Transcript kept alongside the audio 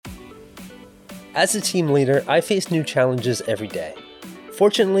As a team leader, I face new challenges every day.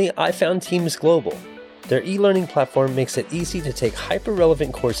 Fortunately, I found Teams Global. Their e-learning platform makes it easy to take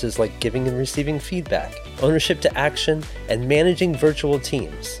hyper-relevant courses like giving and receiving feedback, ownership to action, and managing virtual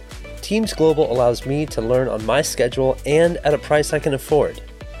teams. Teams Global allows me to learn on my schedule and at a price I can afford.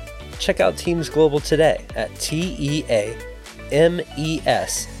 Check out Teams Global today at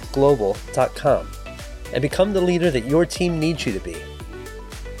teamesglobal.com and become the leader that your team needs you to be.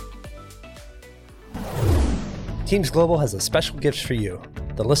 Teams Global has a special gift for you,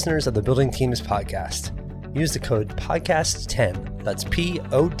 the listeners of the Building Teams podcast. Use the code PODCAST10, that's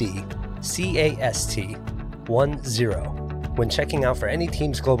PODCAST10, when checking out for any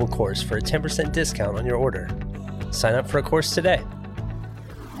Teams Global course for a 10% discount on your order. Sign up for a course today.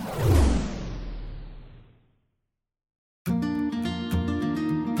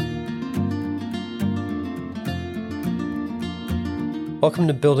 Welcome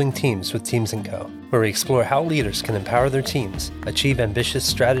to Building Teams with Teams & Co., where we explore how leaders can empower their teams, achieve ambitious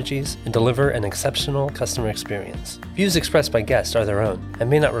strategies, and deliver an exceptional customer experience. Views expressed by guests are their own and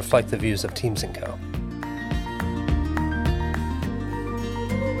may not reflect the views of Teams & Co.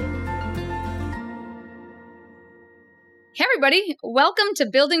 Hey everybody, welcome to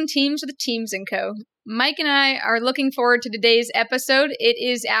Building Teams with Teams & Co. Mike and I are looking forward to today's episode. It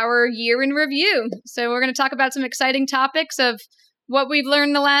is our year in review. So we're going to talk about some exciting topics of what we've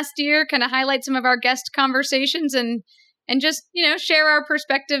learned the last year, kind of highlight some of our guest conversations and just, share our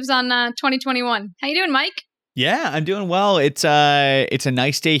perspectives on 2021. How you doing, Mike? Yeah, I'm doing well. It's a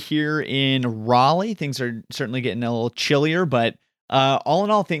nice day here in Raleigh. Things are certainly getting a little chillier, but all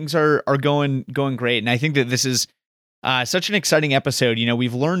in all, things are going great. And I think that this is such an exciting episode.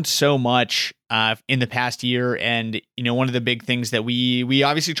 We've learned so much in the past year, and one of the big things that we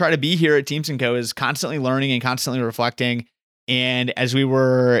obviously try to be here at Teams & Co. is constantly learning and constantly reflecting. And as we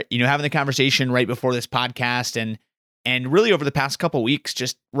were, having the conversation right before this podcast and really over the past couple of weeks,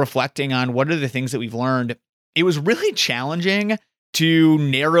 just reflecting on what are the things that we've learned, it was really challenging to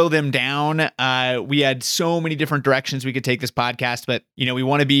narrow them down. We had so many different directions we could take this podcast, but, we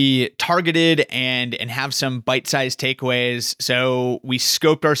want to be targeted and have some bite-sized takeaways. So we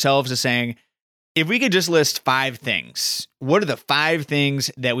scoped ourselves as saying, if we could just list 5 things, what are the 5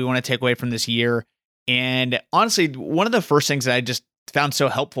 things that we want to take away from this year? And honestly, one of the first things that I just found so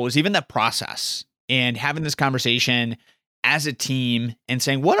helpful was even that process and having this conversation as a team and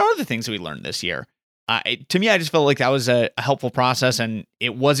saying, what are the things that we learned this year? To me, I just felt like that was a helpful process, and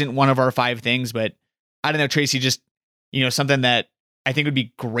it wasn't one of our 5 things, but I don't know, Tracy, just, something that I think would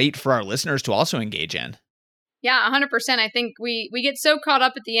be great for our listeners to also engage in. Yeah, 100%. I think we get so caught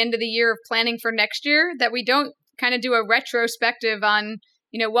up at the end of the year of planning for next year that we don't kind of do a retrospective on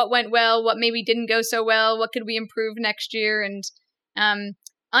what went well, what maybe didn't go so well, what could we improve next year. And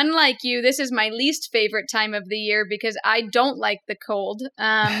unlike you, this is my least favorite time of the year because I don't like the cold.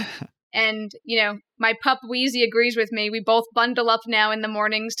 And, my pup Wheezy agrees with me. We both bundle up now in the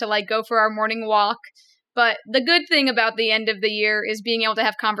mornings to go for our morning walk. But the good thing about the end of the year is being able to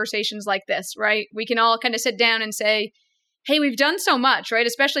have conversations like this, right? We can all kind of sit down and say, hey, we've done so much, right?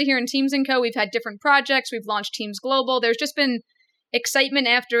 Especially here in Teams & Co. We've had different projects. We've launched Teams Global. There's just been excitement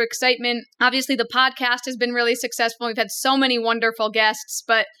after excitement. Obviously, the podcast has been really successful. We've had so many wonderful guests,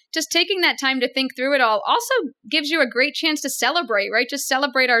 but just taking that time to think through it all also gives you a great chance to celebrate, right? Just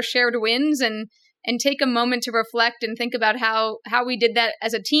celebrate our shared wins and take a moment to reflect and think about how we did that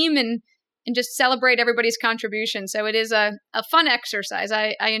as a team and just celebrate everybody's contribution. So it is a fun exercise.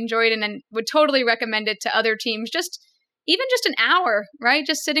 I enjoyed it and would totally recommend it to other teams. Even just an hour, right?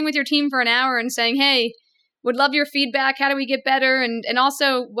 Just sitting with your team for an hour and saying, hey, would love your feedback. How do we get better? And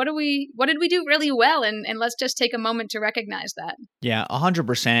also, what did we do really well? And let's just take a moment to recognize that. Yeah,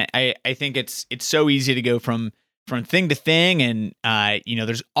 100%. I think it's so easy to go from thing to thing, and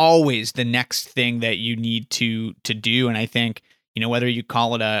there's always the next thing that you need to do. And I think whether you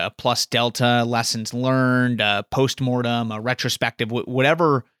call it a plus delta, lessons learned, a postmortem, a retrospective,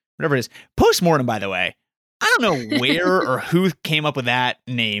 whatever it is. Postmortem, by the way, I don't know where or who came up with that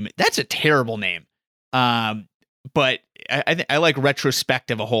name. That's a terrible name. But I like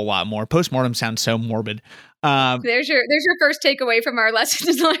retrospective a whole lot more. Postmortem sounds so morbid. There's your first takeaway from our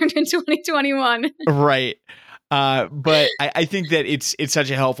lessons learned in 2021. Right. But I think that it's such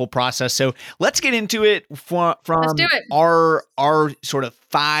a helpful process. So let's get into it from Let's do it. our sort of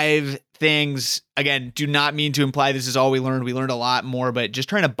 5 things. Again, do not mean to imply this is all we learned. We learned a lot more, but just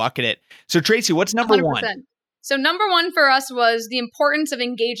trying to bucket it. So Tracy, what's number 100%. 1? So number 1 for us was the importance of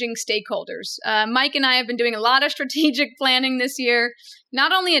engaging stakeholders. Mike and I have been doing a lot of strategic planning this year,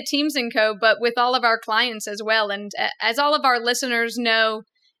 not only at Teams & Co., but with all of our clients as well. And as all of our listeners know,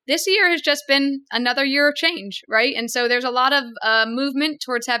 this year has just been another year of change, right? And so there's a lot of movement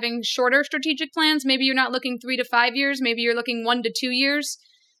towards having shorter strategic plans. Maybe you're not looking 3 to 5 years. Maybe you're looking 1 to 2 years,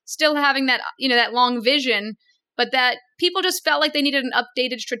 still having that, that long vision, but that people just felt like they needed an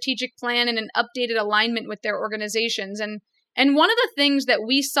updated strategic plan and an updated alignment with their organizations. And one of the things that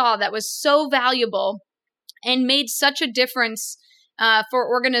we saw that was so valuable and made such a difference for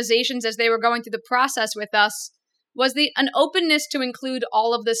organizations as they were going through the process with us was an openness to include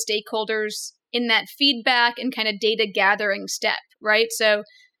all of the stakeholders in that feedback and kind of data gathering step, right? So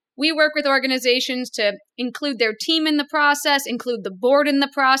we work with organizations to include their team in the process, include the board in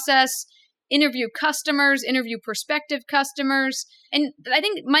the process, interview customers, interview prospective customers. And I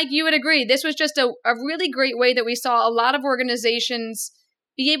think, Mike, you would agree, this was just a really great way that we saw a lot of organizations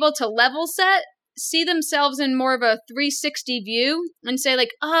be able to level set, see themselves in more of a 360 view and say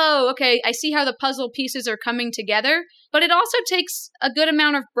like, oh, okay, I see how the puzzle pieces are coming together. But it also takes a good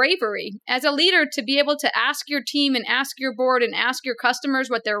amount of bravery as a leader to be able to ask your team and ask your board and ask your customers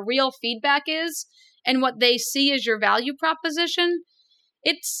what their real feedback is and what they see as your value proposition.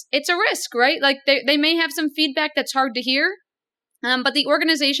 It's a risk, right? Like they may have some feedback that's hard to hear, but the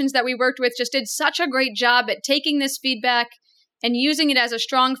organizations that we worked with just did such a great job at taking this feedback and using it as a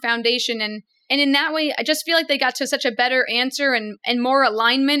strong foundation. And in that way, I just feel like they got to such a better answer and more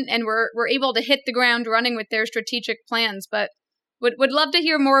alignment, and were able to hit the ground running with their strategic plans. But would love to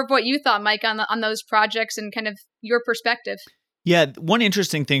hear more of what you thought, Mike, on those projects and kind of your perspective. Yeah, one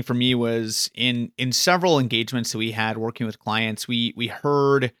interesting thing for me was in several engagements that we had working with clients, we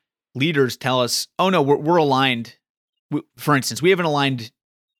heard leaders tell us, "Oh no, we're aligned." For instance, we have an aligned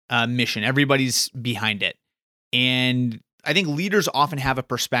mission; everybody's behind it, and I think leaders often have a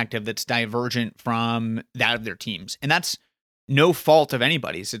perspective that's divergent from that of their teams. And that's no fault of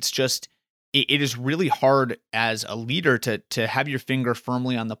anybody's. It's just, it is really hard as a leader to have your finger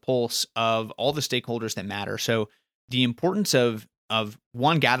firmly on the pulse of all the stakeholders that matter. So the importance of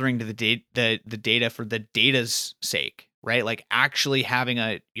one, gathering to the data for the data's sake, right? Like actually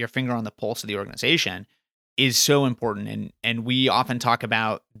having your finger on the pulse of the organization is so important. And we often talk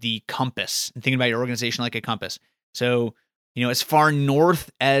about the compass and thinking about your organization like a compass. So as far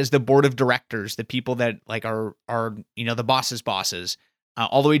north as the board of directors, the people that like are the boss's bosses,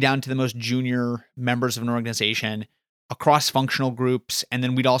 all the way down to the most junior members of an organization, across functional groups, and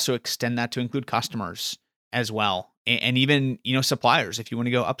then we'd also extend that to include customers as well, and even suppliers if you want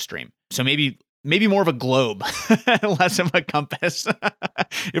to go upstream. So maybe more of a globe, less of a compass,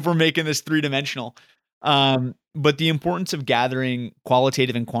 if we're making this 3-dimensional. But the importance of gathering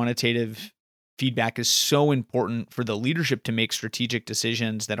qualitative and quantitative feedback is so important for the leadership to make strategic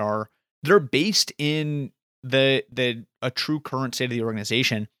decisions that are based in a true current state of the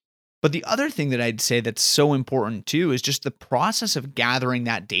organization. But the other thing that I'd say that's so important too is just the process of gathering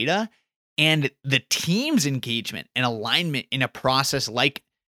that data and the team's engagement and alignment in a process like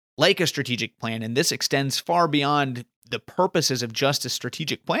a strategic plan. And this extends far beyond the purposes of just a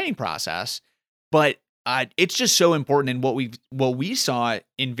strategic planning process, but it's just so important. And what we saw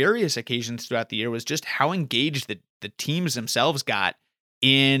in various occasions throughout the year was just how engaged the teams themselves got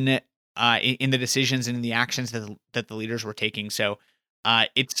in the decisions and in the actions that the leaders were taking. So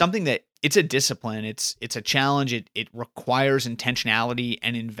it's something that it's a discipline. It's a challenge. It requires intentionality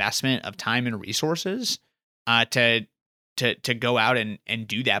and investment of time and resources to go out and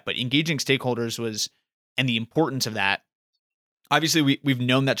do that. But engaging stakeholders and the importance of that. Obviously, we've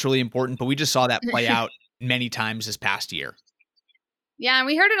known that's really important, but we just saw that play out many times this past year. Yeah, and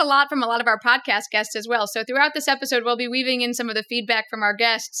we heard it a lot from a lot of our podcast guests as well. So throughout this episode, we'll be weaving in some of the feedback from our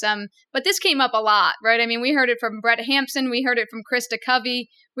guests. But this came up a lot, right? I mean, we heard it from Brett Hampson. We heard it from Krista Covey.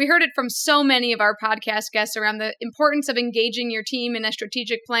 We heard it from so many of our podcast guests around the importance of engaging your team in a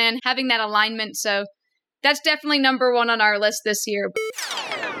strategic plan, having that alignment. So that's definitely number one on our list this year.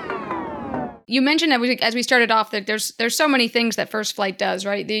 You mentioned as we started off that there's so many things that First Flight does,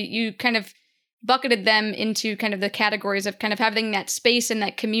 right? You kind of bucketed them into kind of the categories of kind of having that space and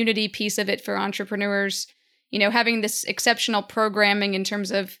that community piece of it for entrepreneurs, having this exceptional programming in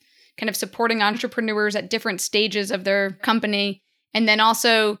terms of kind of supporting entrepreneurs at different stages of their company, and then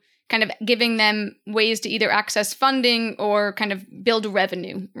also kind of giving them ways to either access funding or kind of build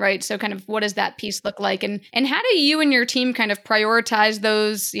revenue, right? So kind of what does that piece look like? And how do you and your team kind of prioritize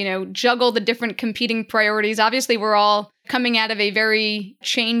those, juggle the different competing priorities? Obviously, we're all coming out of a very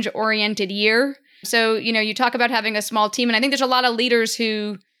change-oriented year. So, you talk about having a small team, and I think there's a lot of leaders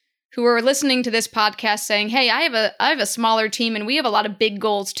who are listening to this podcast saying, hey, I have a smaller team and we have a lot of big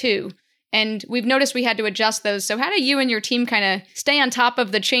goals too. And we've noticed we had to adjust those. So how do you and your team kind of stay on top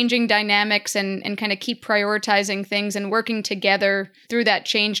of the changing dynamics and kind of keep prioritizing things and working together through that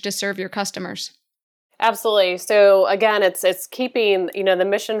change to serve your customers? Absolutely. So again, it's keeping, the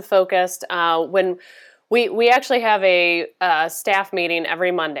mission focused. When we actually have a staff meeting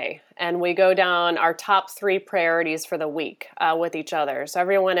every Monday, and we go down our top 3 priorities for the week with each other. So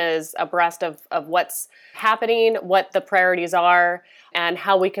everyone is abreast of what's happening, what the priorities are, and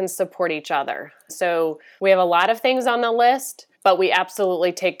how we can support each other. So we have a lot of things on the list, but we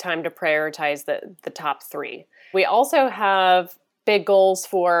absolutely take time to prioritize the top 3. We also have big goals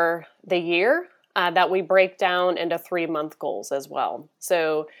for the year that we break down into 3-month goals as well.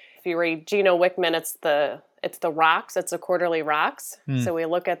 So if you read Gino Wickman, it's the rocks. It's the quarterly rocks. So we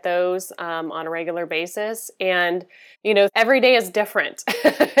look at those on a regular basis, and every day is different.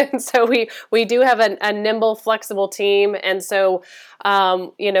 And so we do have a nimble, flexible team. And so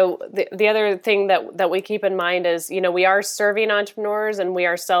the other thing that we keep in mind is we are serving entrepreneurs, and we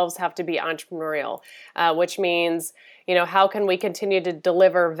ourselves have to be entrepreneurial, which means how can we continue to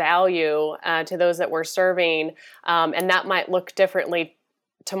deliver value to those that we're serving, and that might look differently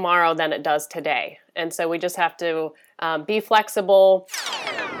tomorrow than it does today. And so we just have to be flexible.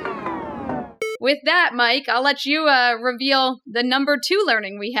 With that, Mike, I'll let you reveal the number 2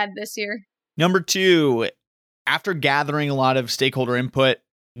 learning we had this year. Number 2, after gathering a lot of stakeholder input,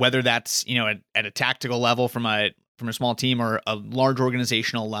 whether that's at a tactical level from a small team or a large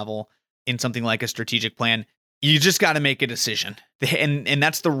organizational level in something like a strategic plan, you just got to make a decision, and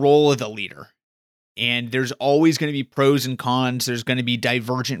that's the role of the leader. And there's always going to be pros and cons. There's going to be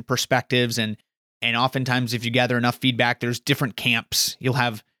divergent perspectives. And oftentimes if you gather enough feedback, there's different camps. You'll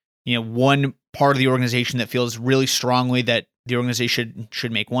have, one part of the organization that feels really strongly that the organization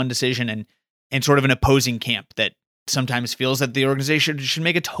should make one decision, and sort of an opposing camp that sometimes feels that the organization should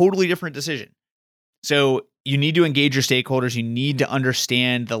make a totally different decision. So you need to engage your stakeholders. You need to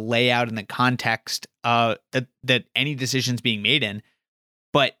understand the layout and the context that any decision's being made in.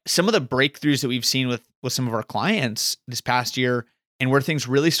 But some of the breakthroughs that we've seen with some of our clients this past year, and where things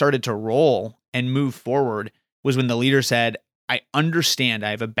really started to roll and move forward, was when the leader said, I understand, I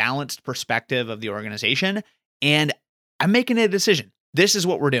have a balanced perspective of the organization, and I'm making a decision. This is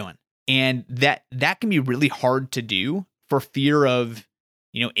what we're doing. And that can be really hard to do for fear of,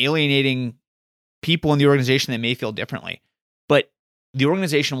 alienating people in the organization that may feel differently. But the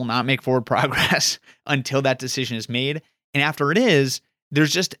organization will not make forward progress until that decision is made. And after it is,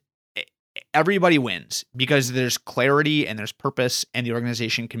 there's just everybody wins because there's clarity and there's purpose, and the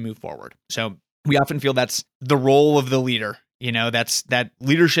organization can move forward. So we often feel that's the role of the leader. That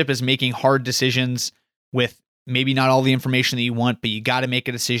leadership is making hard decisions with maybe not all the information that you want, but you got to make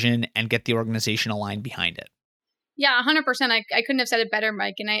a decision and get the organization aligned behind it. Yeah, 100%. I couldn't have said it better,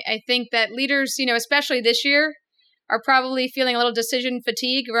 Mike. And I think that leaders, especially this year, are probably feeling a little decision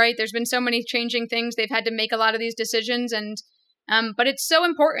fatigue, right? There's been so many changing things. They've had to make a lot of these decisions, but it's so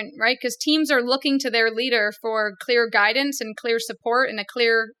important, right? Because teams are looking to their leader for clear guidance and clear support and a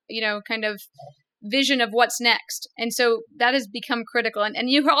clear, kind of vision of what's next. And so that has become critical. And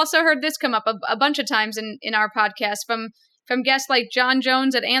you've also heard this come up a bunch of times in our podcast from guests like John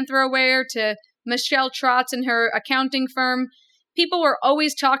Jones at Anthroware to Michelle Trotz and her accounting firm. People were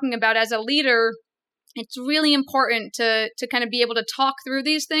always talking about, as a leader, it's really important to kind of be able to talk through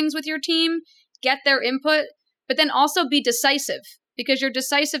these things with your team, get their input, but then also be decisive, because your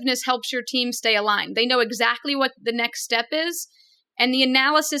decisiveness helps your team stay aligned. They know exactly what the next step is, and the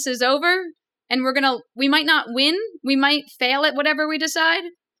analysis is over, and we might not win, we might fail at whatever we decide,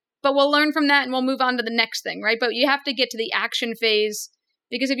 but we'll learn from that and we'll move on to the next thing, right? But you have to get to the action phase,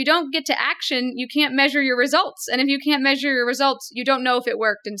 because if you don't get to action, you can't measure your results. And if you can't measure your results, you don't know if it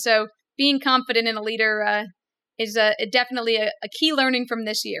worked. And so being confident in a leader is definitely a key learning from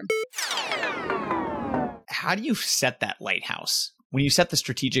this year. How do you set that lighthouse? When you set the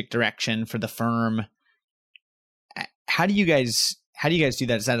strategic direction for the firm, how do you guys do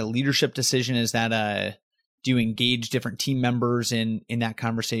that? Is that a leadership decision? Is that do you engage different team members in that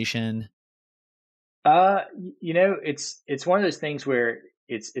conversation? It's one of those things where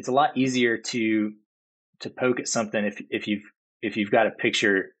it's a lot easier to poke at something if you've got a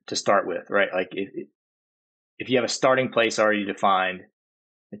picture to start with, right? Like if you have a starting place already defined,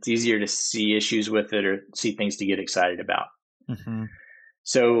 it's easier to see issues with it or see things to get excited about. Mm-hmm.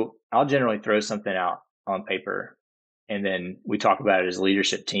 So I'll generally throw something out on paper, and then we talk about it as a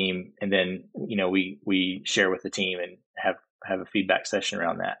leadership team, and then we share with the team and have a feedback session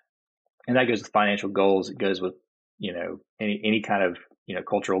around that. And that goes with financial goals. It goes with any kind of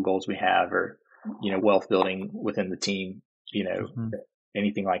cultural goals we have, or wealth building within the team, mm-hmm.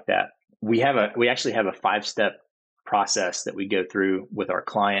 anything like that. we actually have a 5-step process that we go through with our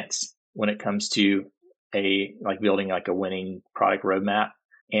clients when it comes to building like a winning product roadmap.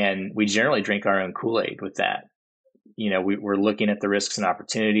 And we generally drink our own Kool-Aid with that. We're looking at the risks and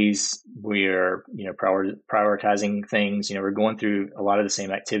opportunities. We're, prioritizing things. We're going through a lot of the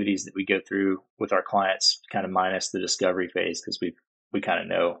same activities that we go through with our clients, kind of minus the discovery phase, because we kind of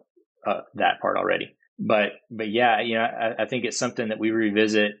know that part already. But yeah, I think it's something that we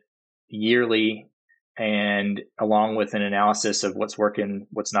revisit yearly, and along with an analysis of what's working,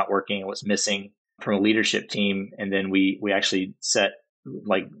 what's not working, what's missing from a leadership team. And then we actually set,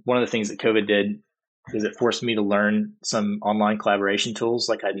 like, one of the things that COVID did is it forced me to learn some online collaboration tools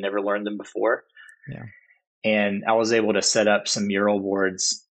like I'd never learned them before. Yeah. And I was able to set up some mural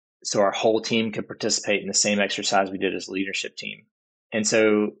boards so our whole team could participate in the same exercise we did as a leadership team. And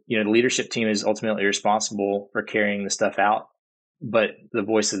so, the leadership team is ultimately responsible for carrying the stuff out, but the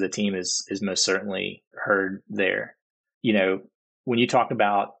voice of the team is most certainly heard there. When you talk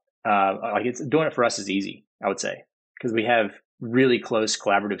about, it's doing it for us is easy, I would say, because we have really close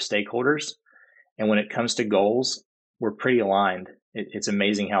collaborative stakeholders. And when it comes to goals, we're pretty aligned. It's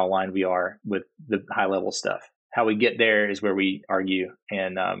amazing how aligned we are with the high level stuff. How we get there is where we argue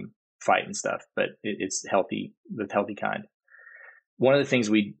and fight and stuff, but it's healthy, the healthy kind. One of the things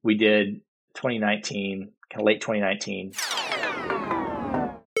we did 2019, kind of late 2019.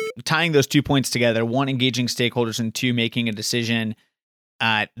 Tying those 2 points together, one, engaging stakeholders, and two, making a decision,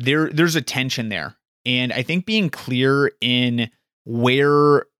 there's a tension there. And I think being clear in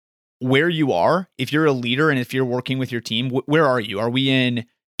where you are, if you're a leader and if you're working with your team, where are you? Are we in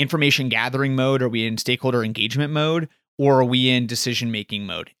information gathering mode? Are we in stakeholder engagement mode? Or are we in decision-making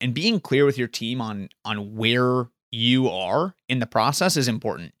mode? And being clear with your team on where you are in the process is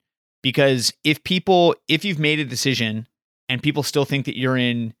important, because if you've made a decision and people still think that you're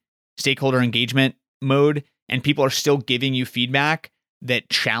in stakeholder engagement mode and people are still giving you feedback that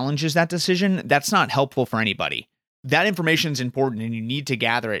challenges that decision, that's not helpful for anybody. That information is important and you need to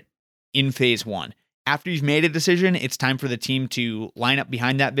gather it in phase one. After you've made a decision, it's time for the team to line up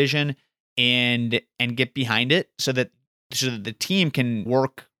behind that vision and get behind it so that the team can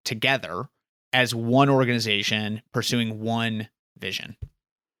work together as one organization pursuing one vision.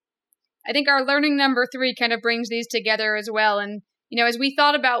 I think our learning number 3 kind of brings these together as well. And, as we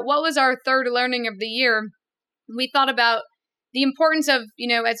thought about what was our third learning of the year, we thought about the importance of, we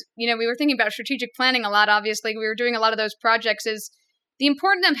were thinking about strategic planning a lot, obviously. We were doing a lot of those projects, is the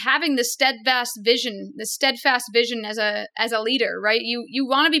importance of having the steadfast vision as a leader, right? You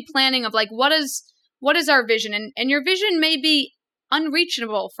want to be planning of, like, what is our vision? And your vision may be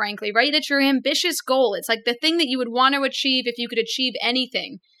unreachable, frankly, right? It's your ambitious goal. It's like the thing that you would want to achieve if you could achieve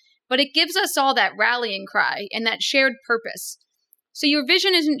anything. But it gives us all that rallying cry and that shared purpose. So your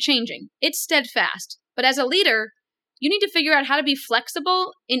vision isn't changing. It's steadfast. But as a leader, you need to figure out how to be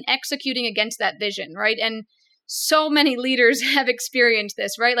flexible in executing against that vision, right? And so many leaders have experienced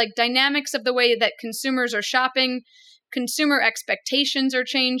this, right? Like dynamics of the way that consumers are shopping, consumer expectations are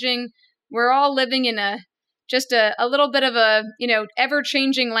changing. We're all living in a little bit of a,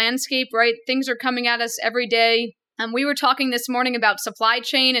 ever-changing landscape, right? Things are coming at us every day. We were talking this morning about supply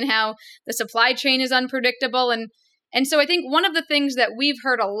chain and how the supply chain is unpredictable. And so I think one of the things that we've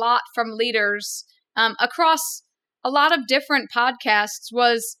heard a lot from leaders across a lot of different podcasts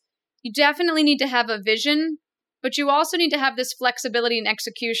was you definitely need to have a vision, but you also need to have this flexibility and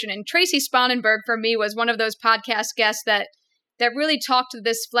execution. And Tracy Spangenberg, for me, was one of those podcast guests that really talked to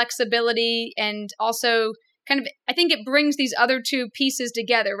this flexibility, and also kind of, I think it brings these other two pieces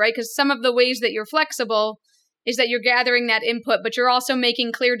together, right? Because some of the ways that you're flexible is that you're gathering that input, but you're also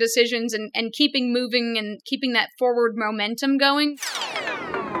making clear decisions and keeping moving and keeping that forward momentum going.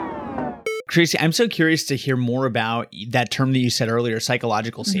 Tracy, I'm so curious to hear more about that term that you said earlier,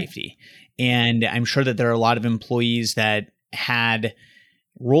 psychological safety. And I'm sure that there are a lot of employees that had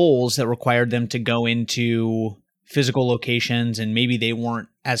roles that required them to go into physical locations, and maybe they weren't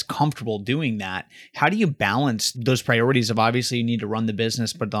as comfortable doing that. How do you balance those priorities of, obviously you need to run the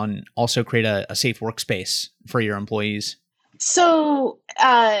business, but then also create a safe workspace for your employees? So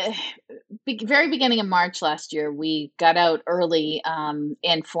very beginning of March last year, we got out early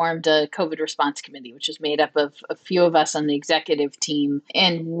and formed a COVID response committee, which is made up of a few of us on the executive team.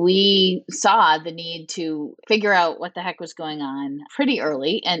 And we saw the need to figure out what the heck was going on pretty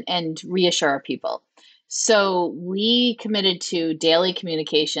early and reassure our people. So we committed to daily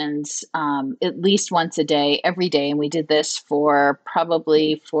communications at least once a day, every day. And we did this for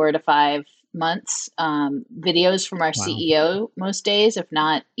probably 4 to 5 months, videos from our CEO most days, if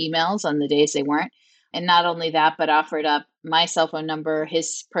not emails on the days they weren't. And not only that, but offered up my cell phone number,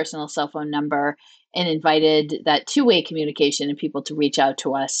 his personal cell phone number, and invited that two-way communication and people to reach out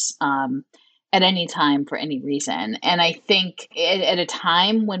to us at any time for any reason. And I think at a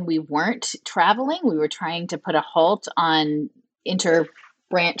time when we weren't traveling, we were trying to put a halt on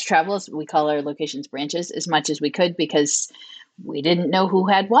inter-branch travel, as we call our locations branches, as much as we could, because we didn't know who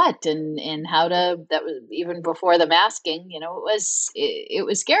had what and how to, that was even before the masking, it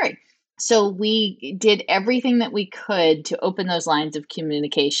was scary. So we did everything that we could to open those lines of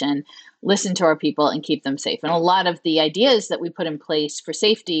communication, listen to our people, and keep them safe. And a lot of the ideas that we put in place for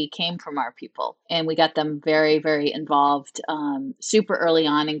safety came from our people. And we got them very, very involved super early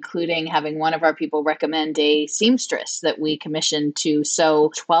on, including having one of our people recommend a seamstress that we commissioned to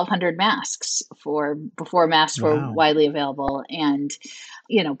sew 1,200 masks before masks were widely available. And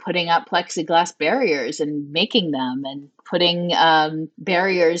putting up plexiglass barriers and making them, and putting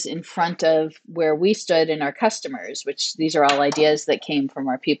barriers in front of where we stood and our customers, which these are all ideas that came from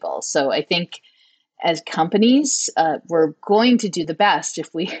our people. So I think as companies, we're going to do the best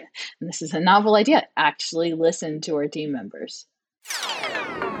if we, and this is a novel idea, actually listen to our team members.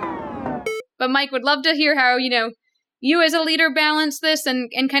 But Mike, would love to hear how, you as a leader balance this and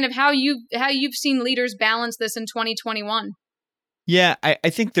kind of how you've seen leaders balance this in 2021. Yeah, I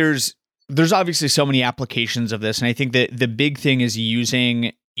think there's obviously so many applications of this. And I think that the big thing is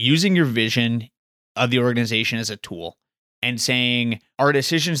using your vision of the organization as a tool and saying, are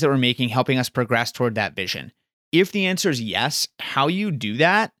decisions that we're making helping us progress toward that vision? If the answer is yes, how you do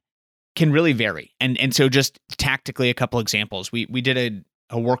that can really vary. And so just tactically, a couple examples. We did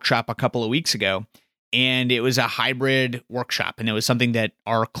a workshop a couple of weeks ago, and it was a hybrid workshop. And it was something that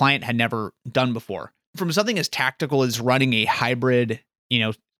our client had never done before. From something as tactical as running a hybrid,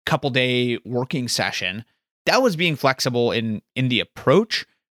 couple day working session, that was being flexible in the approach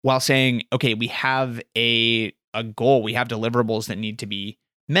while saying, okay, we have a goal, we have deliverables that need to be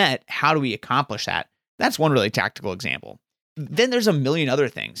met. How do we accomplish that? That's one really tactical example. Then there's a million other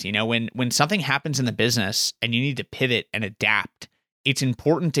things. When something happens in the business and you need to pivot and adapt, it's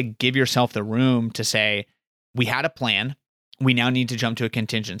important to give yourself the room to say, we had a plan, we now need to jump to a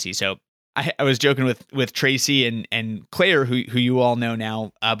contingency. So I was joking with Tracy and Claire, who you all know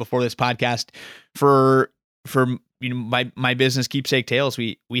now before this podcast, for my business Keepsake Tales.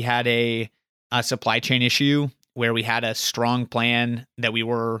 We had a supply chain issue where we had a strong plan that we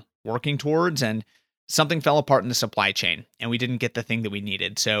were working towards, and something fell apart in the supply chain, and we didn't get the thing that we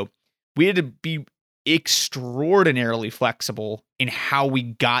needed. So we had to be extraordinarily flexible in how we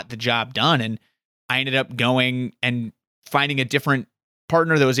got the job done, and I ended up going and finding a different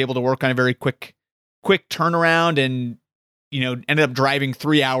partner that was able to work on a very quick turnaround, and ended up driving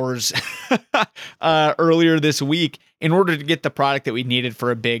 3 hours earlier this week in order to get the product that we needed for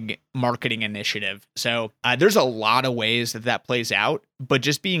a big marketing initiative. So there's a lot of ways that plays out, but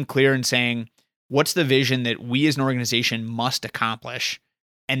just being clear and saying, what's the vision that we as an organization must accomplish,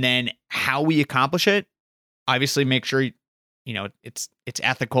 and then how we accomplish it. Obviously make sure it's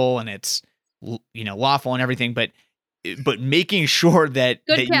ethical and it's lawful and everything, but making sure that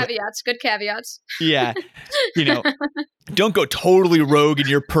good caveats. Yeah. Don't go totally rogue in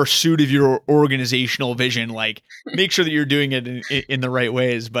your pursuit of your organizational vision. Like, make sure that you're doing it in the right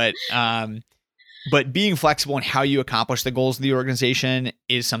ways, but being flexible in how you accomplish the goals of the organization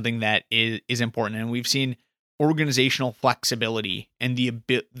is something that is important. And we've seen organizational flexibility and the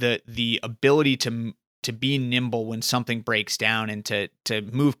ability to be nimble when something breaks down and to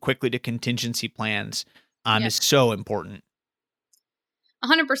move quickly to contingency plans is so important.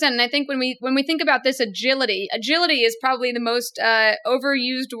 100%. And I think when we think about this agility is probably the most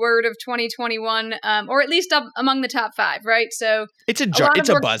overused word of 2021, or at least among the top 5, right? So it's a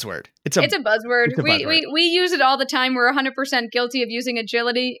buzzword. It's a buzzword. We use it all the time. We're 100% guilty of using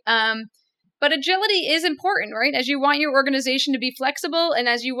agility. But agility is important, right? As you want your organization to be flexible and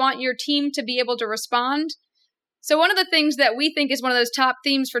as you want your team to be able to respond. So one of the things that we think is one of those top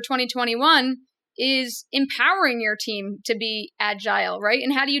themes for 2021 is empowering your team to be agile, right?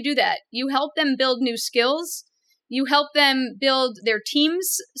 And how do you do that? You help them build new skills. You help them build their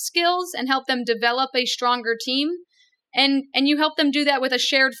team's skills and help them develop a stronger team. And you help them do that with a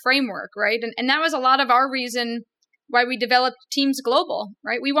shared framework, right? And that was a lot of our reason why we developed Teams Global,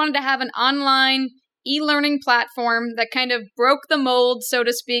 right? We wanted to have an online e-learning platform that kind of broke the mold, so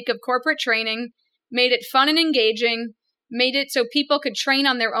to speak, of corporate training, made it fun and engaging, made it so people could train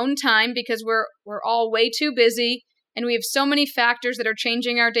on their own time because we're all way too busy and we have so many factors that are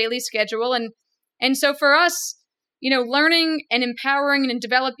changing our daily schedule. And so for us, learning and empowering and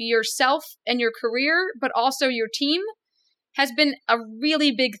develop yourself and your career, but also your team has been a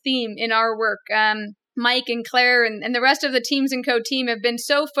really big theme in our work. Mike and Claire and the rest of the Teams & Co team have been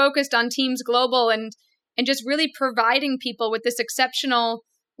so focused on Teams Global and just really providing people with this exceptional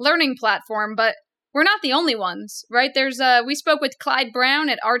learning platform. But we're not the only ones, right? We spoke with Clyde Brown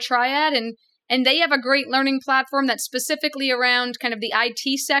at Our Triad, and they have a great learning platform that's specifically around kind of the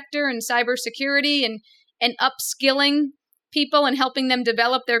IT sector and cybersecurity and upskilling people and helping them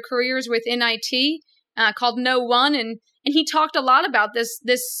develop their careers within IT, called Know One. And he talked a lot about this,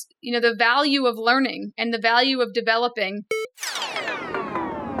 the value of learning and the value of developing.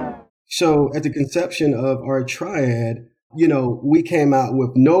 So at the conception of Our Triad, we came out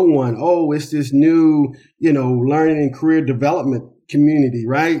with Know One. Oh, it's this new, learning and career development community,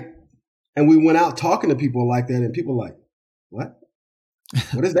 right? And we went out talking to people like that, and people like, what?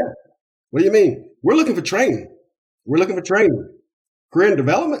 What is that? What do you mean? We're looking for training. Career and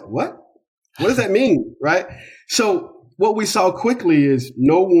development? What? What does that mean, right? So what we saw quickly is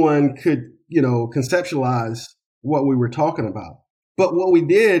no one could, conceptualize what we were talking about. But what we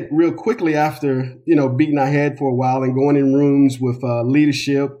did real quickly after, beating our head for a while and going in rooms with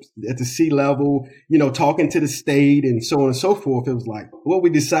leadership at the C-level, talking to the state and so on and so forth, it was like, what we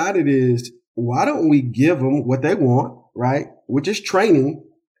decided is, why don't we give them what they want, right? Which is training.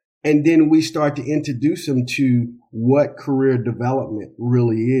 And then we start to introduce them to what career development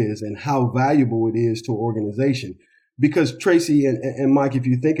really is and how valuable it is to an organization. Because Tracy and Mike, if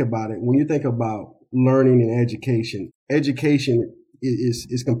you think about it, when you think about learning and education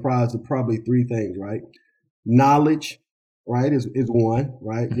is comprised of probably three things, right? Knowledge, right, is one,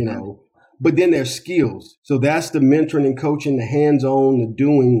 right? But then there's skills. So that's the mentoring and coaching, the hands-on, the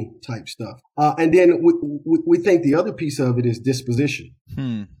doing type stuff. And then we think the other piece of it is disposition.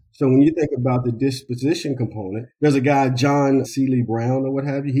 So when you think about the disposition component, there's a guy, John Seeley Brown or what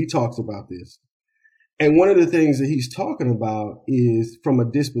have you, he talks about this. And one of the things that he's talking about is from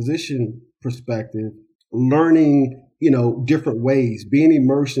a disposition perspective, learning, different ways, being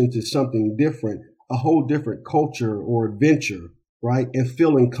immersed into something different, a whole different culture or adventure, right? And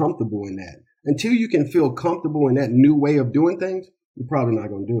feeling comfortable in that. Until you can feel comfortable in that new way of doing things, you're probably not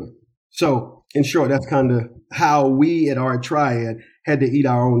going to do it. So in short, that's kind of how we at Our Triad had to eat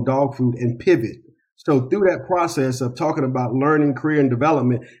our own dog food and pivot. So through that process of talking about learning, career, and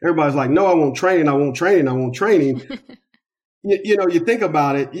development, everybody's like, no, I want training. You think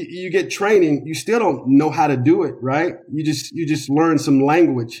about it, you get training, you still don't know how to do it, right? You just learn some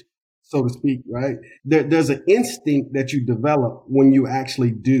language, so to speak, right? There's an instinct that you develop when you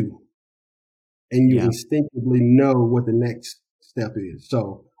actually do. And you instinctively know what the next step is.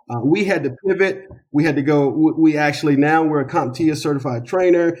 So we had to pivot. We had to go. Now we're a CompTIA certified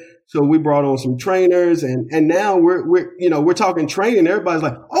trainer. So we brought on some trainers, and now we're talking training. Everybody's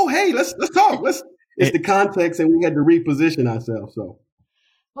like, oh, hey, let's talk. It's the context, and we had to reposition ourselves. So.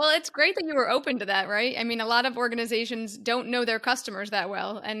 Well, it's great that you were open to that, right? I mean, a lot of organizations don't know their customers that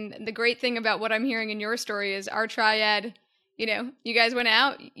well. And the great thing about what I'm hearing in your story is Our Triad, you guys went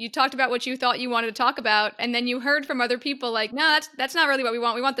out, you talked about what you thought you wanted to talk about, and then you heard from other people like, no, that's not really what we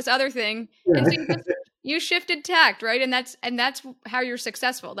want. We want this other thing. Yeah. And so you shifted tact, right? And that's how you're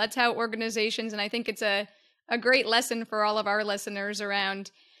successful. That's how organizations, and I think it's a great lesson for all of our listeners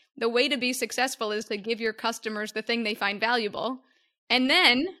around the way to be successful is to give your customers the thing they find valuable, and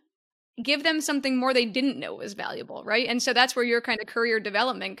then give them something more they didn't know was valuable, right? And so that's where your kind of career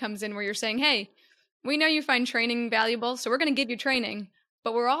development comes in, where you're saying, hey, we know you find training valuable, so we're going to give you training,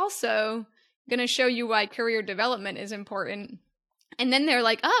 but we're also going to show you why career development is important. And then they're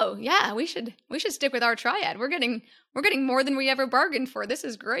like, oh yeah, we should stick with Our Triad. We're getting more than we ever bargained for. This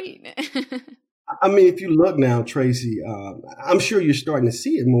is great. I mean, if you look now, Tracy, I'm sure you're starting to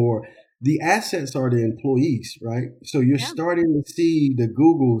see it more. The assets are the employees, right? So you're starting to see the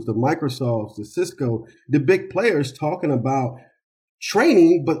Googles, the Microsofts, the Cisco, the big players talking about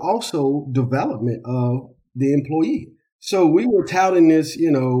training, but also development of the employee. So we were touting this,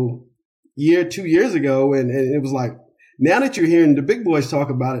 2 years ago, and it was like, now that you're hearing the big boys talk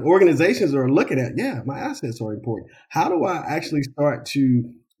about it, organizations are looking at, my assets are important. How do I actually start to,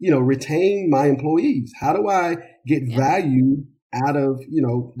 retain my employees? How do I get value out of,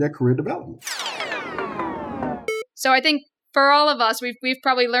 their career development? So I think for all of us, we've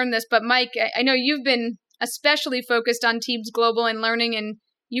probably learned this, but Mike, I know you've been especially focused on Teams Global and learning, and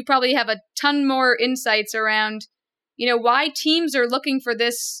you probably have a ton more insights around, why teams are looking for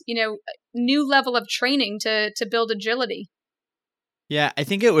this, new level of training to build agility. Yeah, I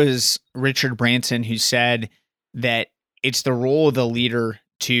think it was Richard Branson who said that it's the role of the leader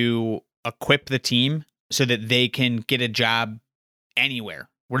to equip the team so that they can get a job anywhere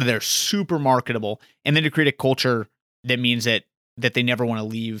where they're super marketable, and then to create a culture that means that they never want to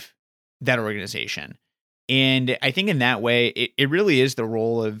leave that organization. And I think in that way, it really is the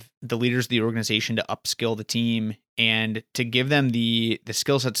role of the leaders of the organization to upskill the team and to give them the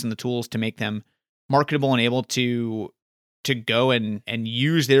skill sets and the tools to make them marketable and able to go and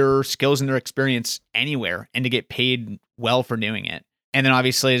use their skills and their experience anywhere and to get paid well for doing it. And then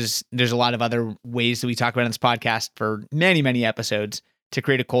obviously there's a lot of other ways that we talk about in this podcast for many, many episodes to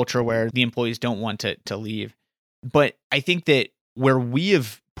create a culture where the employees don't want to leave. But I think that where we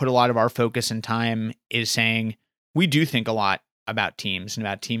have put a lot of our focus and time is saying we do think a lot about teams and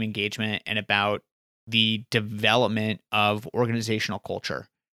about team engagement and about the development of organizational culture.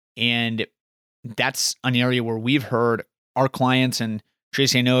 And that's an area where we've heard our clients, and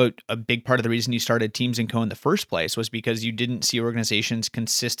Tracy, I know a big part of the reason you started Teams & Co in the first place was because you didn't see organizations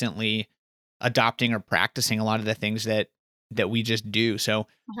consistently adopting or practicing a lot of the things that we just do. So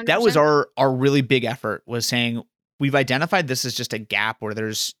 100%. That was our really big effort, was saying we've identified this as just a gap where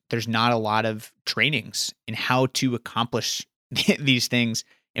there's not a lot of trainings in how to accomplish these things.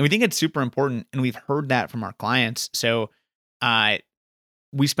 And we think it's super important. And we've heard that from our clients. So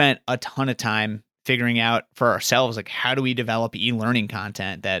we spent a ton of time figuring out for ourselves, like, how do we develop e-learning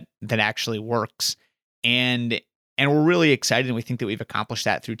content that actually works? And we're really excited. And we think that we've accomplished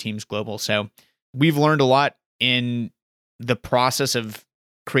that through Teams Global. So we've learned a lot in the process of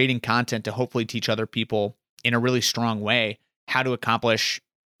creating content to hopefully teach other people in a really strong way how to accomplish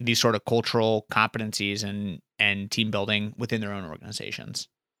these sort of cultural competencies and team building within their own organizations.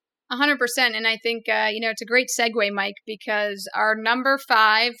 100%. And I think, it's a great segue, Mike, because our number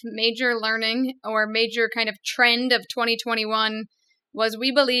 5 major learning or major kind of trend of 2021 was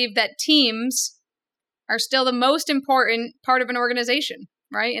we believe that teams are still the most important part of an organization,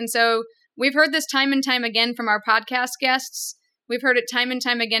 right? And so we've heard this time and time again from our podcast guests. We've heard it time and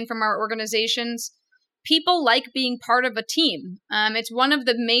time again from our organizations. People like being part of a team. It's one of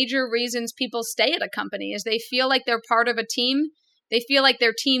the major reasons people stay at a company is they feel like they're part of a team. They feel like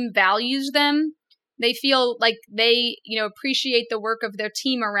their team values them. They feel like they, appreciate the work of their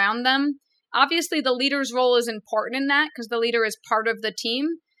team around them. Obviously, the leader's role is important in that because the leader is part of the team.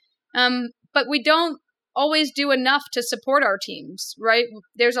 But we don't always do enough to support our teams, right?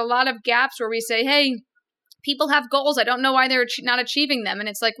 There's a lot of gaps where we say, hey, people have goals. I don't know why they're not achieving them. And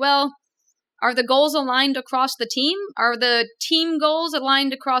it's like, well, are the goals aligned across the team? Are the team goals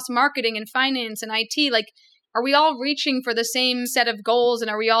aligned across marketing and finance and IT? Like, are we all reaching for the same set of goals,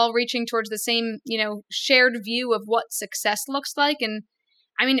 and are we all reaching towards the same, shared view of what success looks like? And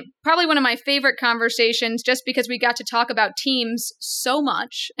I mean, probably one of my favorite conversations, just because we got to talk about teams so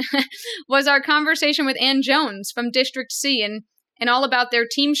much, was our conversation with Ann Jones from District C and all about their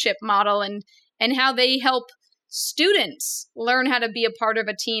teamship model and how they help students learn how to be a part of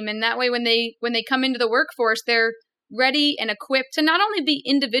a team. And that way, when they come into the workforce, they're ready and equipped to not only be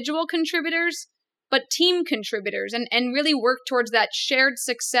individual contributors, but team contributors and really work towards that shared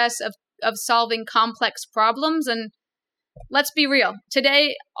success of solving complex problems. And let's be real.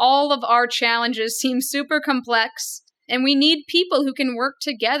 Today, all of our challenges seem super complex, and we need people who can work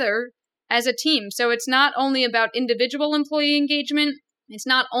together as a team. So it's not only about individual employee engagement. It's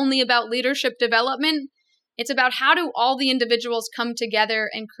not only about leadership development. It's about how do all the individuals come together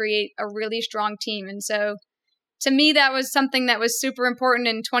and create a really strong team. And so to me, that was something that was super important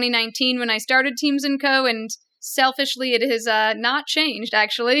in 2019 when I started Teams & Co. And selfishly, it has not changed,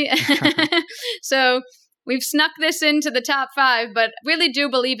 actually. So we've snuck this into the top 5, but really do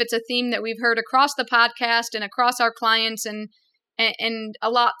believe it's a theme that we've heard across the podcast and across our clients and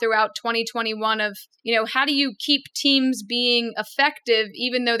a lot throughout 2021 of, how do you keep teams being effective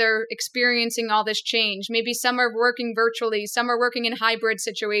even though they're experiencing all this change? Maybe some are working virtually, some are working in hybrid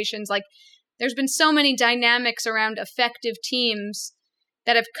situations. Like, there's been so many dynamics around effective teams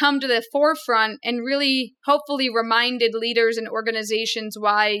that have come to the forefront and really hopefully reminded leaders and organizations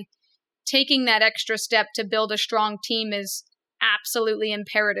why taking that extra step to build a strong team is absolutely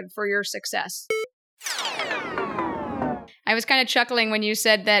imperative for your success. I was kind of chuckling when you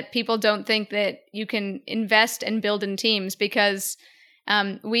said that people don't think that you can invest and build in teams because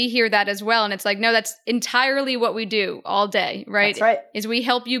we hear that as well. And it's like, no, that's entirely what we do all day, right? That's right. Is we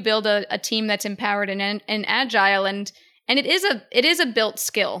help you build a team that's empowered and agile. And it is a built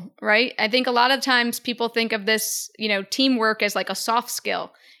skill, right? I think a lot of times people think of this, teamwork as like a soft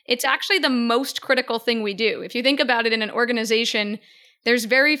skill. It's actually the most critical thing we do. If you think about it in an organization, there's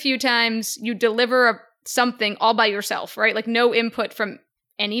very few times you deliver something all by yourself, right? Like no input from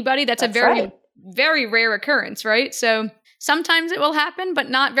anybody. That's a very, very rare occurrence, right? So sometimes it will happen, but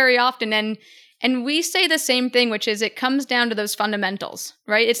not very often. And we say the same thing, which is it comes down to those fundamentals,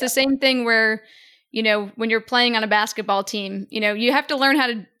 right? It's the same thing where when you're playing on a basketball team, you have to learn how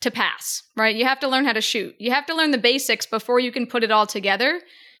to pass, right? You have to learn how to shoot. You have to learn the basics before you can put it all together.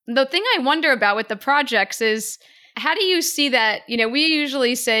 The thing I wonder about with the projects is, how do you see that? We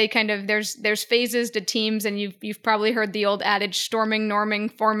usually say kind of there's phases to teams, and you've probably heard the old adage, storming, norming,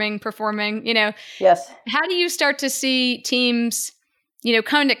 forming, performing, Yes. How do you start to see teams,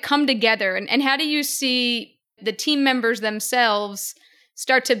 come together? And how do you see the team members themselves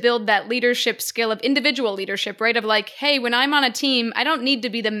start to build that leadership skill of individual leadership, right? Of like, hey, when I'm on a team, I don't need to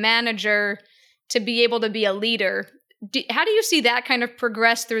be the manager to be able to be a leader. How do you see that kind of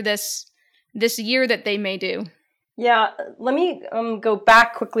progress through this year that they may do? Yeah, let me go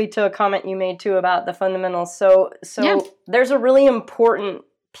back quickly to a comment you made too about the fundamentals. So Yeah. There's a really important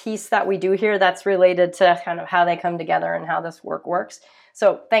piece that we do here that's related to kind of how they come together and how this work works.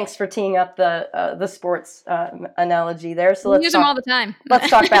 So thanks for teeing up the sports analogy there. So let's use them all the time. Let's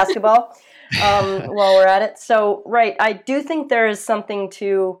talk basketball while we're at it. So, right, I do think there is something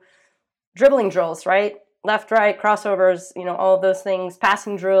to dribbling drills, right? Left, right, crossovers, all of those things,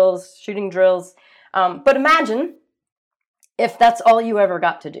 passing drills, shooting drills. But imagine if that's all you ever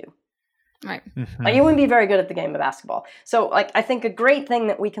got to do. Right. Mm-hmm. Like, you wouldn't be very good at the game of basketball. So, I think a great thing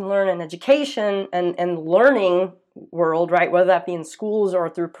that we can learn in education and learning world, right, whether that be in schools or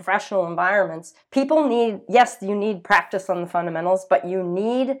through professional environments, you need practice on the fundamentals, but you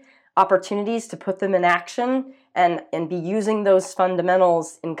need opportunities to put them in action and be using those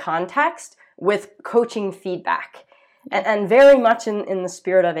fundamentals in context with coaching feedback. And very much in the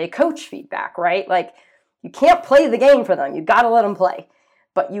spirit of a coach feedback, right? Like, you can't play the game for them. You got to let them play,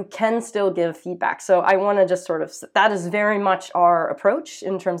 but you can still give feedback. So I want to just that is very much our approach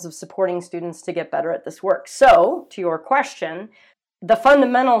in terms of supporting students to get better at this work. So to your question, the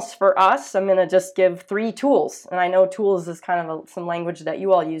fundamentals for us, I'm going to just give 3 tools. And I know tools is kind of some language that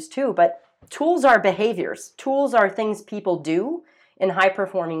you all use too, but tools are behaviors. Tools are things people do in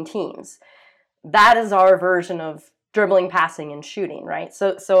high-performing teams. That is our version of dribbling, passing, and shooting, right?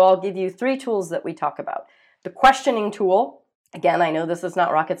 So I'll give you 3 tools that we talk about. The questioning tool, again, I know this is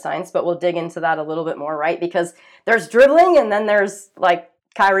not rocket science, but we'll dig into that a little bit more, right? Because there's dribbling and then there's like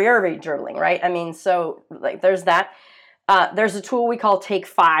Kyrie Irving dribbling, right? I mean, so like there's that. There's a tool we call Take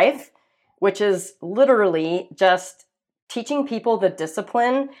 5, which is literally just teaching people the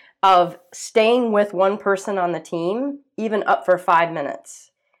discipline of staying with one person on the team, even up for 5 minutes.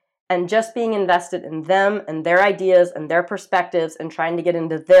 And just being invested in them and their ideas and their perspectives and trying to get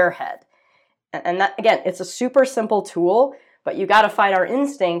into their head. And that, again, it's a super simple tool, but you got to fight our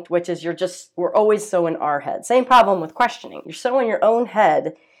instinct, which is we're always so in our head. Same problem with questioning. You're so in your own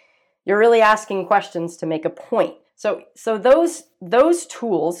head, you're really asking questions to make a point. So those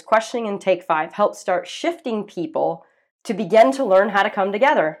tools, questioning and Take 5, help start shifting people to begin to learn how to come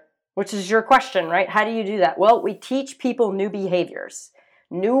together, which is your question, right? How do you do that? Well, we teach people new behaviors,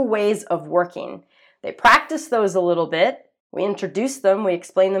 new ways of working. They practice those a little bit. We introduce them. We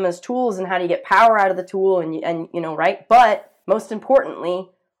explain them as tools and how do you get power out of the tool and right? But most importantly,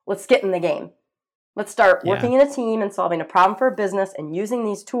 let's get in the game. Let's start working in a team and solving a problem for a business and using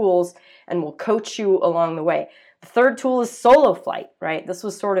these tools, and we'll coach you along the way. The third tool is solo flight, right? This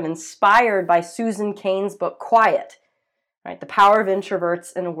was sort of inspired by Susan Cain's book, Quiet, right? The power of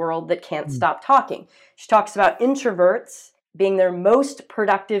introverts in a world that can't stop talking. She talks about introverts being their most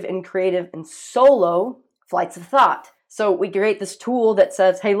productive and creative in solo flights of thought. So we create this tool that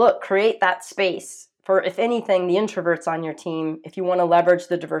says, hey, look, create that space for, if anything, the introverts on your team, if you want to leverage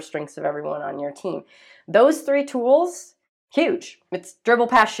the diverse strengths of everyone on your team. Those 3 tools, huge. It's dribble,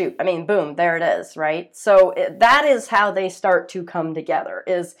 pass, shoot. I mean, boom, there it is, right? So that is how they start to come together,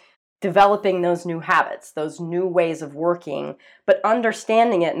 is developing those new habits, those new ways of working, but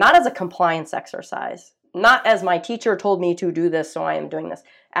understanding it not as a compliance exercise, not as my teacher told me to do this, so I am doing this.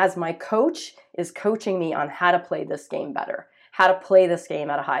 As my coach is coaching me on how to play this game better, how to play this game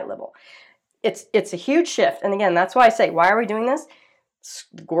at a high level. It's a huge shift. And again, that's why I say, why are we doing this?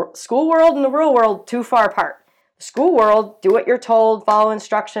 School world and the real world, too far apart. School world, do what you're told, follow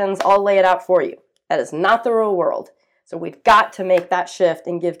instructions, I'll lay it out for you. That is not the real world. So we've got to make that shift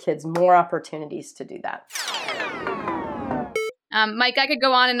and give kids more opportunities to do that. Mike, I could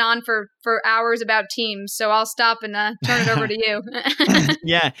go on and on for hours about teams, so I'll stop and turn it over to you.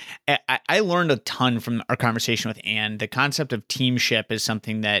 Yeah, I learned a ton from our conversation with Ann. The concept of teamship is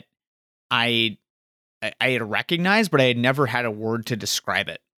something that I had recognized, but I had never had a word to describe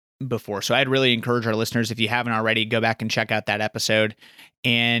it before. So I'd really encourage our listeners, if you haven't already, go back and check out that episode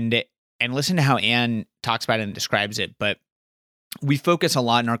and listen to how Ann talks about it and describes it. But we focus a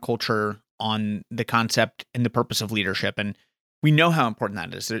lot in our culture on the concept and the purpose of leadership, and we know how important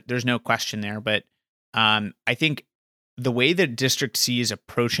that is. There's no question there, but I think the way that District C is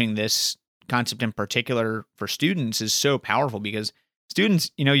approaching this concept in particular for students is so powerful, because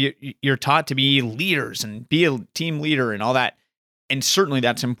students, you're taught to be leaders and be a team leader and all that. And certainly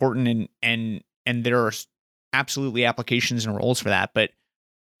that's important. And there are absolutely applications and roles for that. But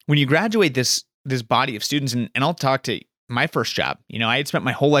when you graduate this body of students, and I'll talk to my first job, I had spent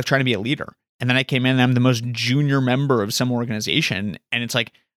my whole life trying to be a leader. And then I came in and I'm the most junior member of some organization. And it's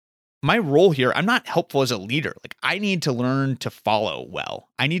like, my role here, I'm not helpful as a leader. Like, I need to learn to follow well.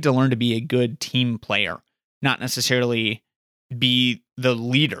 I need to learn to be a good team player, not necessarily be the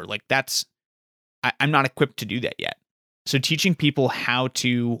leader. Like, I'm not equipped to do that yet. So teaching people how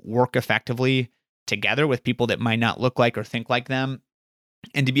to work effectively together with people that might not look like or think like them,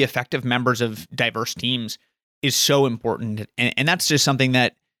 and to be effective members of diverse teams is so important. And that's just something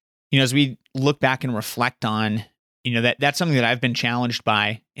that, as we look back and reflect on, that's something that I've been challenged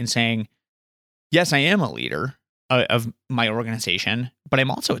by, in saying, yes, I am a leader of my organization, but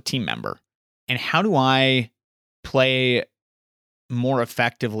I'm also a team member. And how do I play more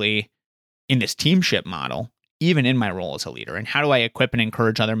effectively in this teamship model, even in my role as a leader? And how do I equip and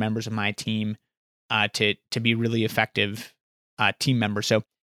encourage other members of my team to be really effective team members? So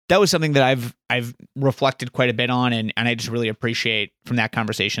that was something that I've reflected quite a bit on, and I just really appreciate from that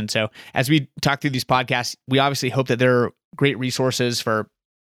conversation. So as we talk through these podcasts, we obviously hope that they're great resources for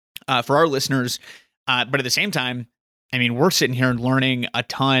our listeners. But at the same time, I mean, we're sitting here and learning a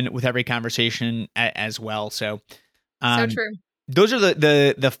ton with every conversation as well. So true. Those are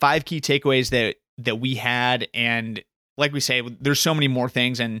the 5 key takeaways that we had. And like we say, there's so many more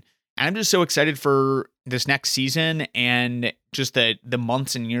things, and I'm just so excited for this next season and just the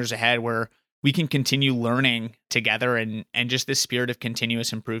months and years ahead, where we can continue learning together, and just this spirit of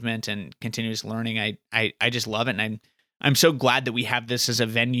continuous improvement and continuous learning. I just love it. And I'm so glad that we have this as a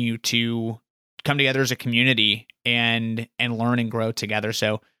venue to come together as a community and learn and grow together.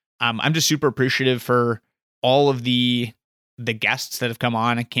 So I'm just super appreciative for all of the guests that have come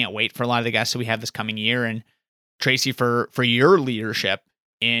on. I can't wait for a lot of the guests that we have this coming year. And Tracy, for your leadership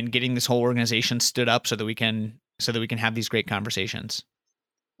in getting this whole organization stood up so that we can have these great conversations.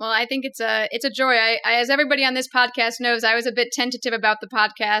 Well, I think it's a joy. I as everybody on this podcast knows, I was a bit tentative about the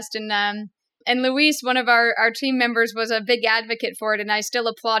podcast, and Luis, one of our team members, was a big advocate for it, and I still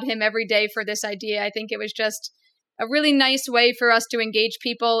applaud him every day for this idea. I think it was just a really nice way for us to engage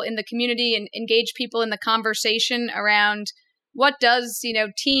people in the community and engage people in the conversation around what does,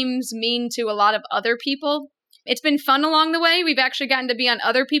 teams mean to a lot of other people. It's been fun along the way. We've actually gotten to be on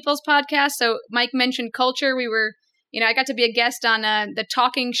other people's podcasts. So Mike mentioned culture. We were, I got to be a guest on the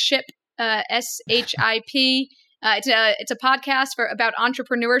Talking Ship, SHIP. It's a podcast about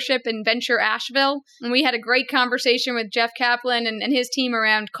entrepreneurship in Venture Asheville. And we had a great conversation with Jeff Kaplan and his team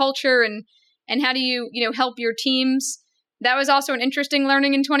around culture and how do you, help your teams. That was also an interesting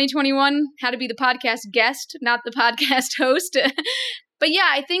learning in 2021, how to be the podcast guest, not the podcast host. But yeah,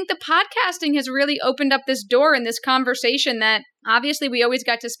 I think the podcasting has really opened up this door in this conversation that obviously we always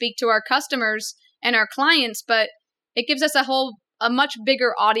got to speak to our customers and our clients, but it gives us a much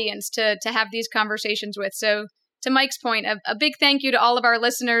bigger audience to have these conversations with. So to Mike's point, a big thank you to all of our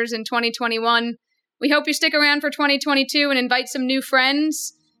listeners in 2021. We hope you stick around for 2022 and invite some new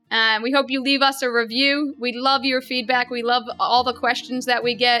friends. We hope you leave us a review. We love your feedback. We love all the questions that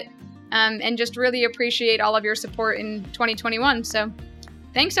we get, and just really appreciate all of your support in 2021. So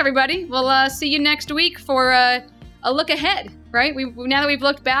thanks, everybody. We'll see you next week for a look ahead, right? Now that we've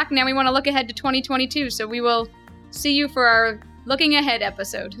looked back, now we want to look ahead to 2022. So we will see you for our Looking Ahead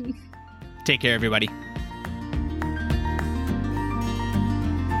episode. Take care, everybody.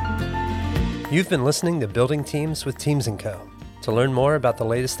 You've been listening to Building Teams with Teams & Co. To learn more about the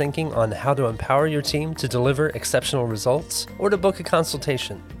latest thinking on how to empower your team to deliver exceptional results, or to book a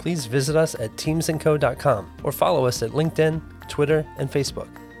consultation, please visit us at teamsandco.com or follow us at LinkedIn, Twitter, and Facebook.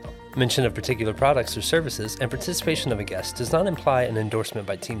 Mention of particular products or services and participation of a guest does not imply an endorsement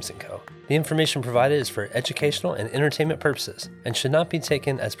by Teams & Co. The information provided is for educational and entertainment purposes and should not be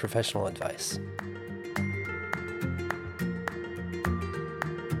taken as professional advice.